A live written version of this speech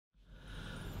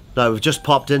Now, we've just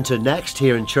popped into Next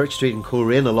here in Church Street in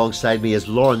Coleraine. Alongside me is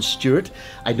Lauren Stewart.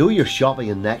 I know you're shopping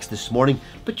in Next this morning,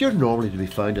 but you're normally to be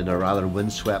found in a rather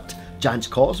windswept Giant's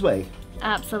Causeway.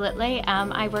 Absolutely.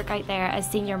 I work out there as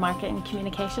Senior Marketing and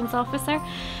Communications Officer,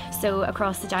 so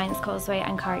across the Giant's Causeway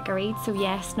and Coleraine. So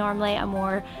yes, normally a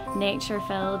more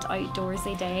nature-filled,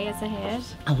 outdoorsy day is ahead.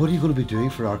 And what are you going to be doing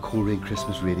for our Coleraine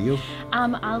Christmas radio?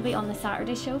 I'll be on the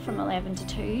Saturday show from 11 to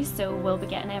 2, so we'll be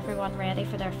getting everyone ready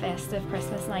for their festive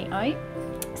Christmas night out.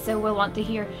 So we'll want to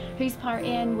hear who's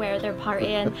partying, where they're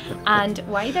partying, and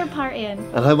why they're partying.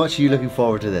 And how much are you looking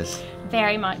forward to this?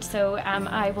 Very much so.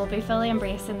 I will be fully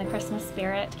embracing the Christmas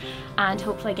spirit and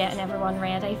hopefully getting everyone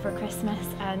ready for Christmas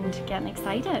and getting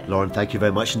excited. Lauren, thank you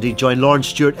very much indeed. Join Lauren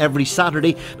Stewart every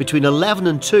Saturday between 11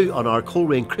 and 2 on our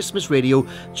Coleraine Christmas radio.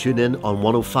 Tune in on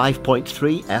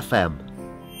 105.3 FM.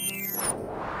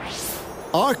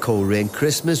 Our Coleraine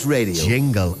Christmas radio.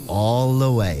 Jingle all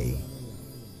the way.